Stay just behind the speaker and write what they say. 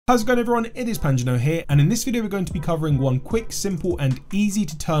How's it going everyone, it is Panjano here, and in this video we're going to be covering one quick, simple and easy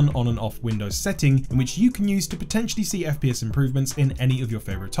to turn on and off Windows setting in which you can use to potentially see FPS improvements in any of your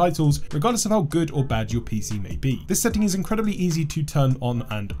favourite titles, regardless of how good or bad your PC may be. This setting is incredibly easy to turn on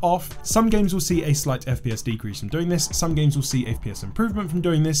and off. Some games will see a slight FPS decrease from doing this, some games will see FPS improvement from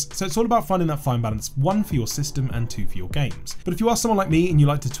doing this, so it's all about finding that fine balance, one for your system and two for your games. But if you are someone like me and you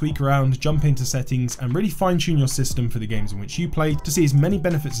like to tweak around, jump into settings and really fine tune your system for the games in which you play to see as many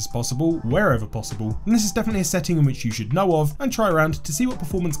benefits as possible, wherever possible, then this is definitely a setting in which you should know of and try around to see what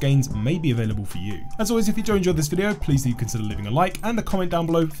performance gains may be available for you. As always, if you do enjoy this video, please do consider leaving a like and a comment down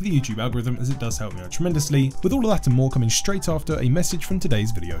below for the YouTube algorithm, as it does help me out tremendously. With all of that and more coming straight after a message from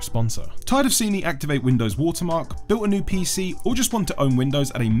today's video sponsor. Tired of seeing the Activate Windows watermark, built a new PC, or just want to own Windows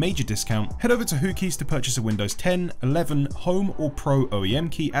at a major discount? Head over to WhoKeys to purchase a Windows 10, 11, Home or Pro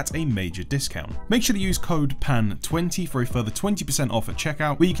OEM key at a major discount. Make sure to use code PAN20 for a further 20% off at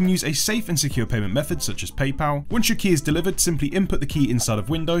checkout, where you can use a safe and secure payment methods such as PayPal. Once your key is delivered, simply input the key inside of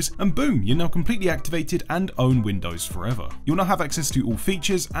Windows and boom, you're now completely activated and own Windows forever. You'll now have access to all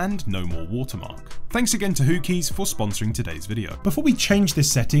features and no more watermark. Thanks again to WhoKeys for sponsoring today's video. Before we change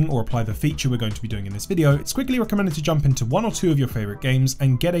this setting or apply the feature we're going to be doing in this video, it's quickly recommended to jump into one or two of your favorite games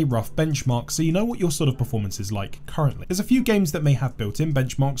and get a rough benchmark so you know what your sort of performance is like currently. There's a few games that may have built-in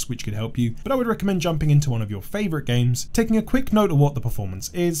benchmarks which could help you, but I would recommend jumping into one of your favorite games, taking a quick note of what the performance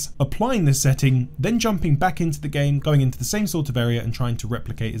is, applying this setting, then jumping back into the game, going into the same sort of area and trying to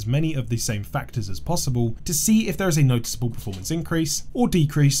replicate as many of the same factors as possible to see if there is a noticeable performance increase or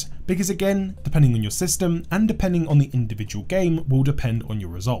decrease, because again, depending on your system and depending on the individual game will depend on your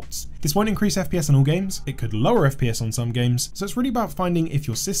results. This won't increase FPS on all games, it could lower FPS on some games, so it's really about finding if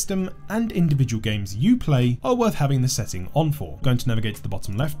your system and individual games you play are worth having this setting on for. Going to navigate to the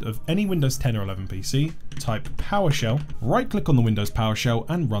bottom left of any Windows 10 or 11 PC, type PowerShell, right click on the Windows PowerShell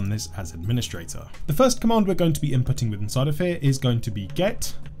and run this as administrator. The first command we're going to be inputting with inside of here is going to be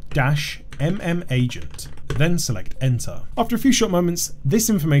get-mmagent. Then select enter. After a few short moments, this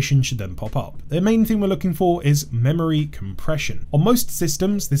information should then pop up. The main thing we're looking for is memory compression. On most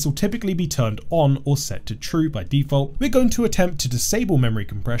systems, this will typically be turned on or set to true by default. We're going to attempt to disable memory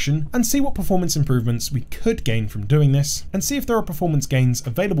compression and see what performance improvements we could gain from doing this, and see if there are performance gains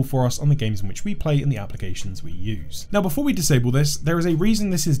available for us on the games in which we play and the applications we use. Now, before we disable this, there is a reason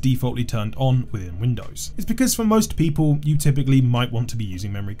this is defaultly turned on within Windows. It's because for most people, you typically might want to be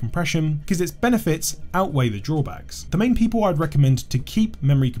using memory compression because its benefits outweigh the drawbacks. The main people I'd recommend to keep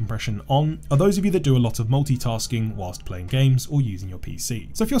memory compression on are those of you that do a lot of multitasking whilst playing games or using your PC.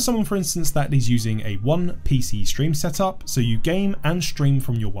 So if you're someone, for instance, that is using a one PC stream setup, so you game and stream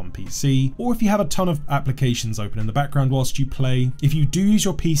from your one PC, or if you have a ton of applications open in the background whilst you play, if you do use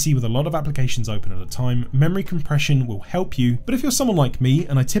your PC with a lot of applications open at a time, memory compression will help you. But if you're someone like me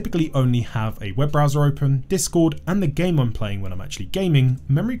and I typically only have a web browser open, Discord and the game I'm playing when I'm actually gaming,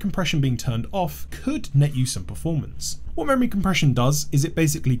 memory compression being turned off could net you some performance. What memory compression does is it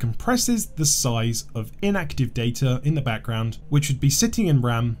basically compresses the size of inactive data in the background, which would be sitting in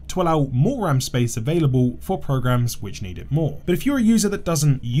RAM, to allow more RAM space available for programs which need it more. But if you're a user that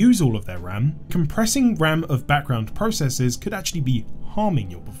doesn't use all of their RAM, compressing RAM of background processes could actually be harming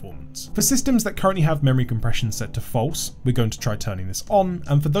your performance. For systems that currently have memory compression set to false, we're going to try turning this on,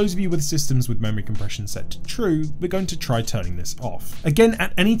 and for those of you with systems with memory compression set to true, we're going to try turning this off. Again,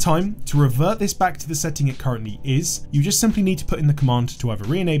 at any time, to revert this back to the setting it currently is, you just simply need to put in the command to either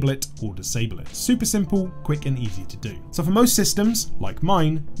re-enable it or disable it. Super simple, quick and easy to do. So for most systems, like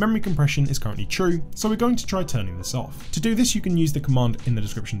mine, memory compression is currently true, so we're going to try turning this off. To do this, you can use the command in the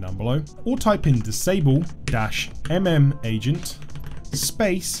description down below, or type in disable-mmagent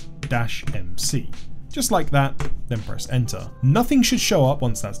space-MC. Just like that, then press enter. Nothing should show up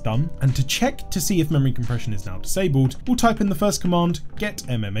once that's done, and to check to see if memory compression is now disabled, we'll type in the first command,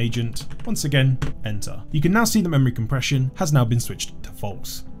 get-mmagent, once again, enter. You can now see that memory compression has now been switched to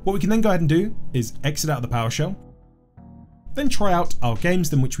false. What we can then go ahead and do is exit out of the PowerShell, then try out our games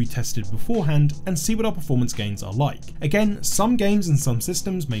than which we tested beforehand and see what our performance gains are like. Again, some games and some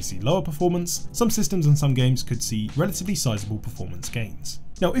systems may see lower performance, some systems and some games could see relatively sizable performance gains.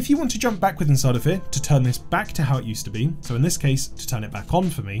 Now, if you want to jump back with inside of here to turn this back to how it used to be, so in this case, to turn it back on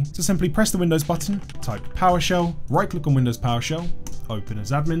for me, so simply press the Windows button, type PowerShell, right click on Windows PowerShell, open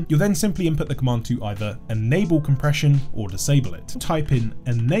as admin. You'll then simply input the command to either enable compression or disable it. Type in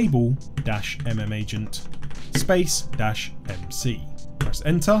enable-mmagent space-MC. Press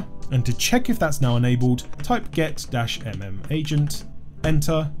enter, and to check if that's now enabled, type get-mmagent,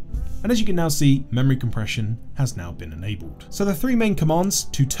 enter, And as you can now see, memory compression has now been enabled. So the three main commands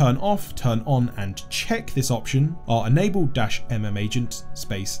to turn off, turn on, and check this option are enable-mmagent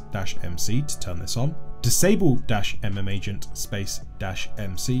 -MC to turn this on, disable-mmagent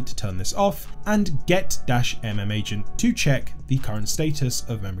 -MC to turn this off, and get-mmagent to check the current status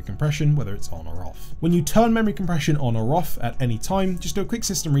of memory compression, whether it's on or off. When you turn memory compression on or off at any time, just do a quick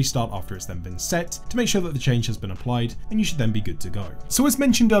system restart after it's then been set to make sure that the change has been applied, and you should then be good to go. So as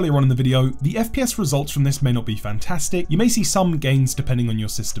mentioned earlier on in the video, the FPS results from this may not be fantastic. You may see some gains depending on your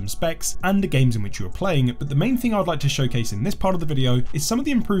system specs and the games in which you are playing, but the main thing I would like to showcase in this part of the video is some of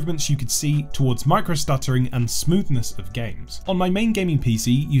the improvements you could see towards micro stuttering and smoothness of games. On my main gaming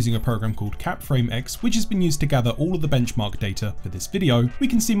PC, using a program called CapFrameX, which has been used to gather all of the benchmark data for this video, we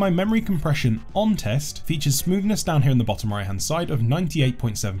can see my memory compression on test features smoothness down here in the bottom right hand side of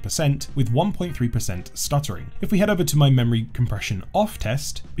 98.7% with 1.3% stuttering. If we head over to my memory compression off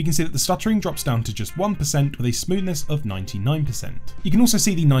test, we can see that the stuttering drops down to just 1% with a smoothness of 99%. You can also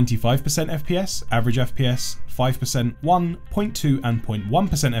see the 95% FPS, average FPS, 5%, 1, 0.2 and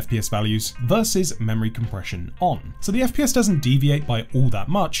 0.1% FPS values versus memory compression on. So the FPS doesn't deviate by all that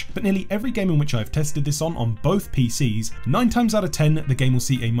much, but nearly every game in which I've tested this on both PCs, 9 times out of 10 the game will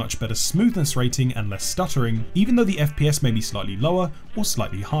see a much better smoothness rating and less stuttering, even though the FPS may be slightly lower or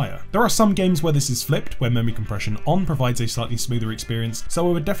slightly higher. There are some games where this is flipped, where memory compression on provides a slightly smoother experience, so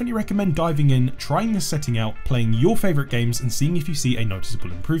I would definitely recommend diving in, trying this setting out, playing your favourite games and seeing if you see a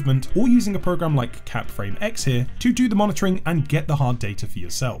noticeable improvement, or using a program like CapFrameX here to do the monitoring and get the hard data for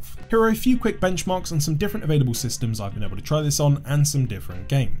yourself. Here are a few quick benchmarks on some different available systems I've been able to try this on and some different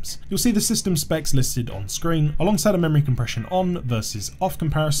games. You'll see the system specs listed on screen alongside a memory compression on versus off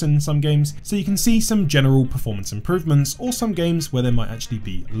comparison in some games, so you can see some general performance improvements or some games where there might actually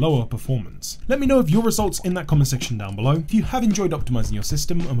be lower performance. Let me know of your results in that comment section down below. If you have enjoyed optimizing your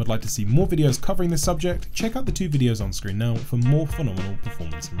system and would like to see more videos covering this subject, check out the 2 videos on screen now for more phenomenal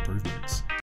performance improvements.